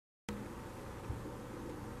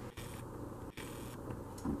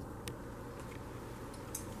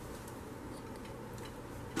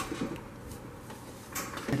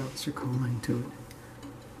adults are calling to it.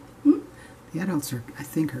 Hmm? The adults are, I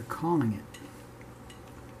think, are calling it.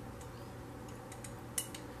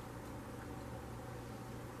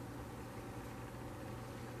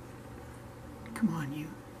 Come on, you.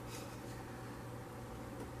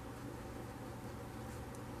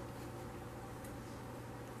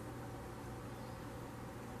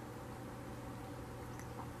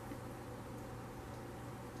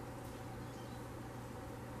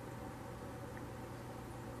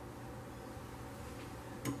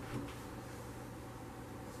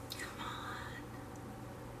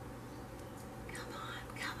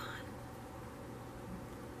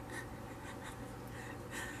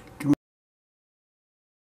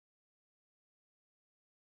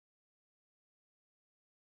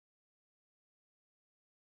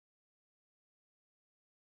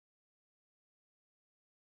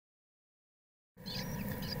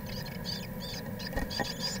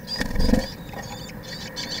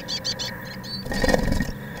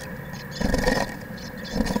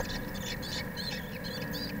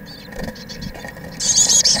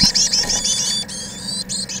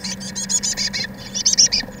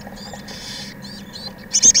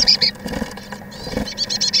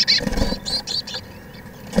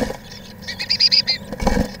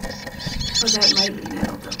 Oh, that might be an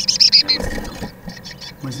adult, though. That was an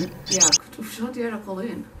adult. Was it? Yeah, shut the adult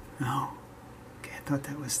in. No. Okay, I thought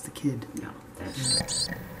that was the kid. No, that's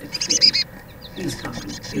the kid. He's coming.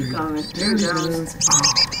 He's coming. There he goes.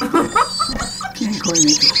 Oh. Can't quite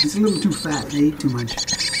make it. He's a little too fat. They ate too much.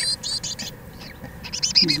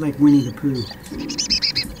 He's like Winnie the Pooh.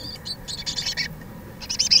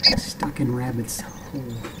 Stuck in Rabbit's hole.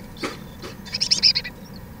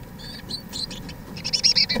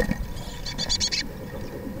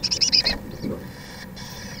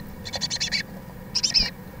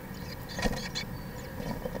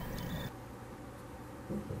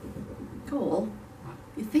 Cole,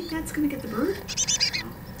 you think that's going to get the bird?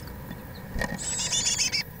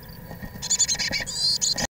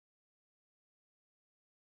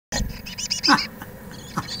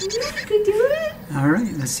 You could do it? All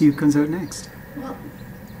right, let's see who comes out next. Well,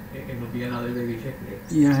 It'll be another baby chickadee.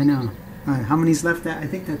 Yeah, I know. How many's left? I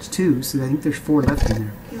think that's 2, so I think there's 4 left in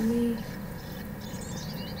there. can we...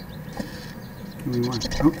 Give me one.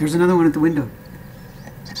 Oh, there's another one at the window.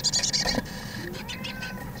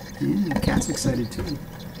 Yeah, the cat's excited too.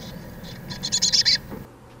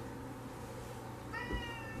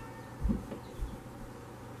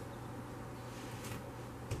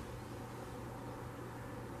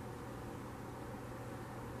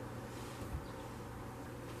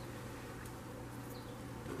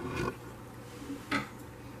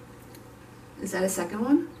 Is that a second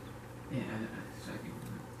one? Yeah, second.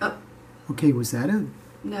 Oh, Okay, was that a...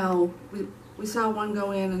 no. We saw one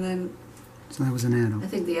go in, and then So that was an I adult.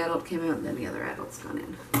 think the adult came out, and then the other adult's gone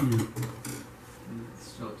in. Yeah. And it's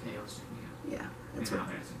still tail sticking out. Yeah, that's And what...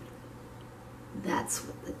 now there's a- That's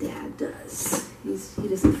what the dad does. He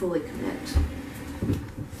doesn't fully commit.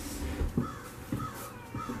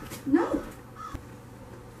 No.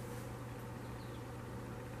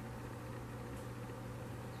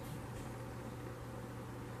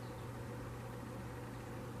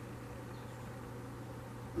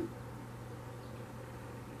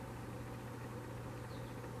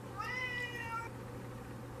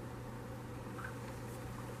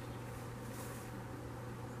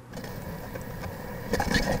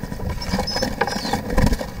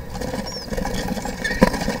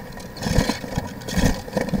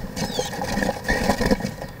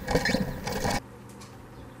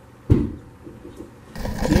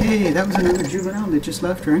 Hey, that was another juvenile that just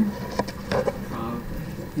left, right? Probably.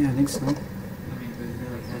 Yeah, I think so. I mean, but it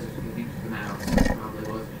really has a few things come out, so it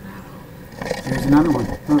probably wasn't an adult. There's another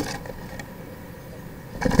one. Look.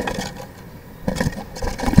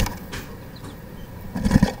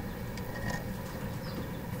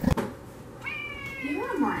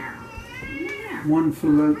 One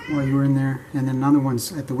flew out while you were in there, and then another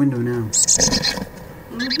one's at the window now.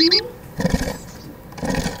 Mm-hmm.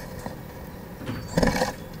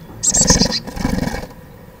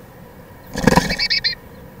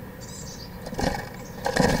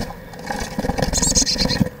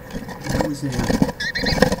 That was it.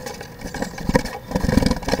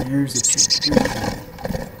 There's a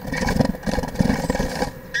chick.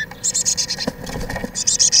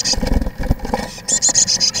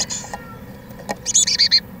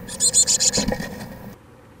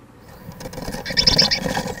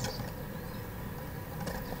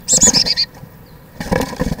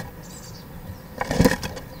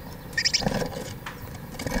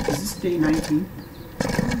 Is this day 19?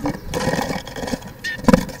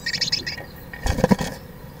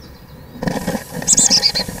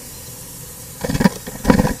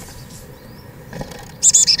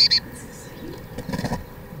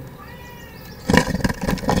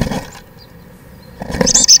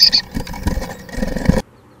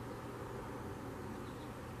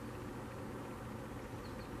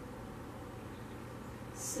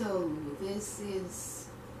 So this is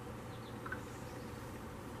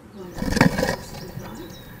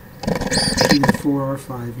 1.5. Either 4 or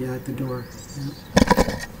 5, yeah, at the door. Yeah.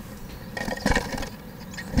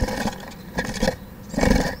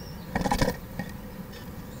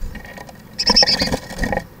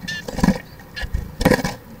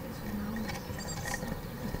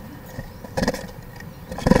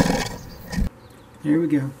 There we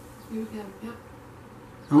go. Here we go. Yep.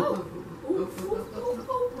 Oh,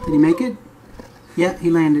 Oh. did he make it? Yeah, he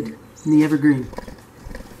landed in the evergreen.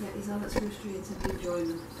 Yeah, he's on that spruce tree. It's a big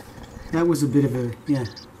enjoyment. That was a bit of a, yeah,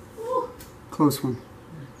 close one.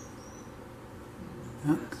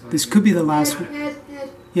 This could be the last one. Head.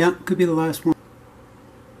 Yeah, could be the last one.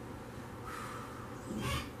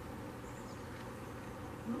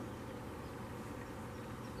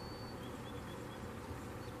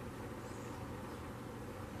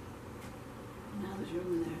 Now there's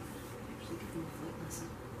room in there. Actually, give them a flight lesson.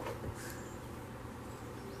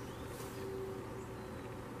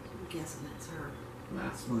 I'm guessing that's her.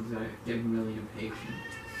 Last one's getting really impatient.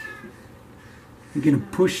 He's gonna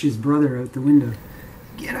push his brother out the window.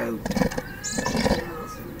 Get out.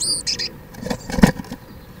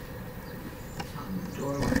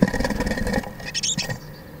 Doorway.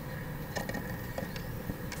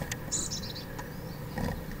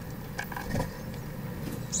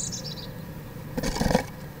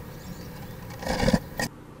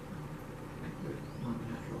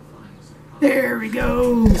 There he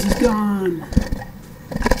goes. He's gone.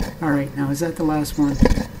 All right, now is that the last one,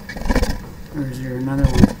 or is there another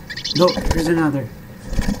one? No, there's another.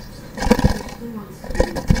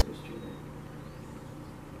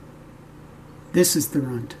 This is the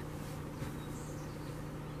runt.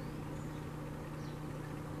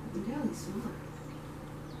 Yeah, he's smart.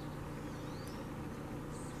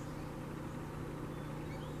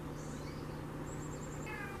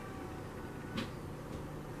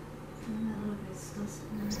 And that little guy's still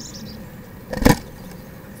sitting there.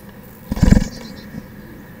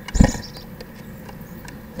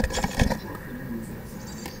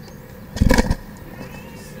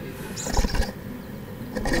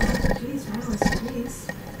 Jeez, that was nice.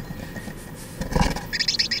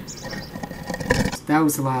 That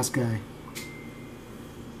was the last guy.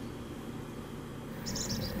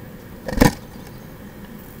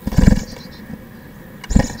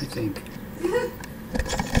 I think.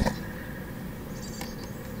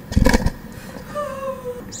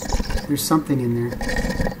 There's something in there.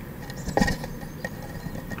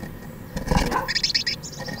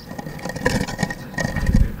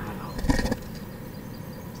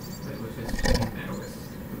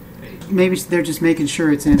 Maybe they're just making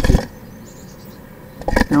sure it's empty.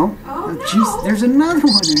 No? Oh, Jeez, no. there's another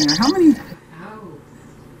one in there. How many? How?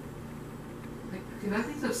 Like, I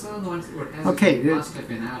think that's some of the ones that were Okay, must have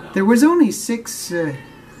been adults. there was only six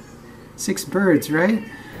birds, right?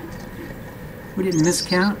 We didn't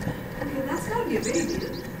miscount. Okay, that's gotta be a baby.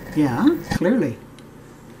 Yeah, clearly.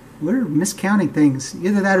 We're miscounting things.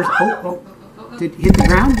 Either that or did he hit the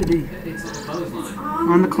ground? Did he? It's on the clothesline.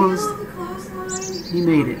 On the clothes- The clothesline. He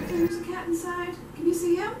made it. There's a cat inside. Can you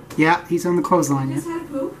see him? Yeah, he's on the clothesline. He Yeah. just had a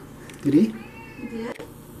poop. Did he? He did.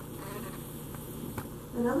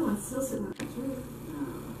 That other one's still sitting on the tree.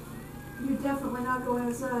 You're definitely not going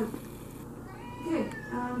outside. Okay,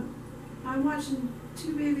 I'm watching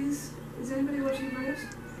 2 babies. Is anybody watching birds?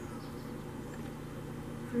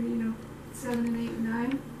 For, 7 and 8 and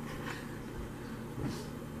 9?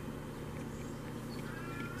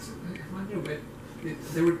 So, I wonder, but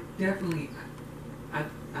there were definitely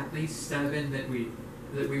at least 7 that we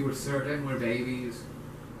were certain were babies.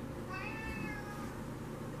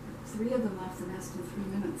 3 of them left the nest in 3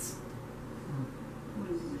 minutes. What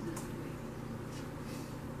is it?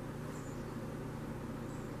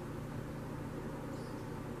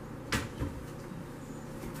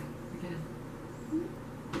 Again.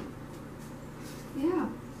 Yeah.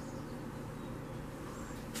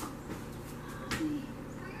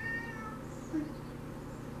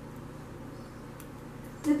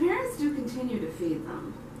 The parents do continue to feed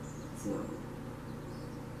them, so,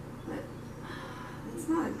 but it's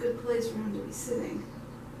not a good place for him to be sitting.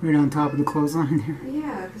 Right on top of the clothesline there.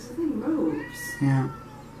 Yeah, because the thing moves. Yeah.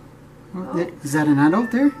 Well, is that an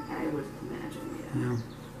adult there? I would imagine, yeah. Yeah.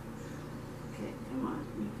 Okay, come on.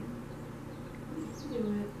 You can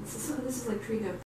do it. This is like Trigo.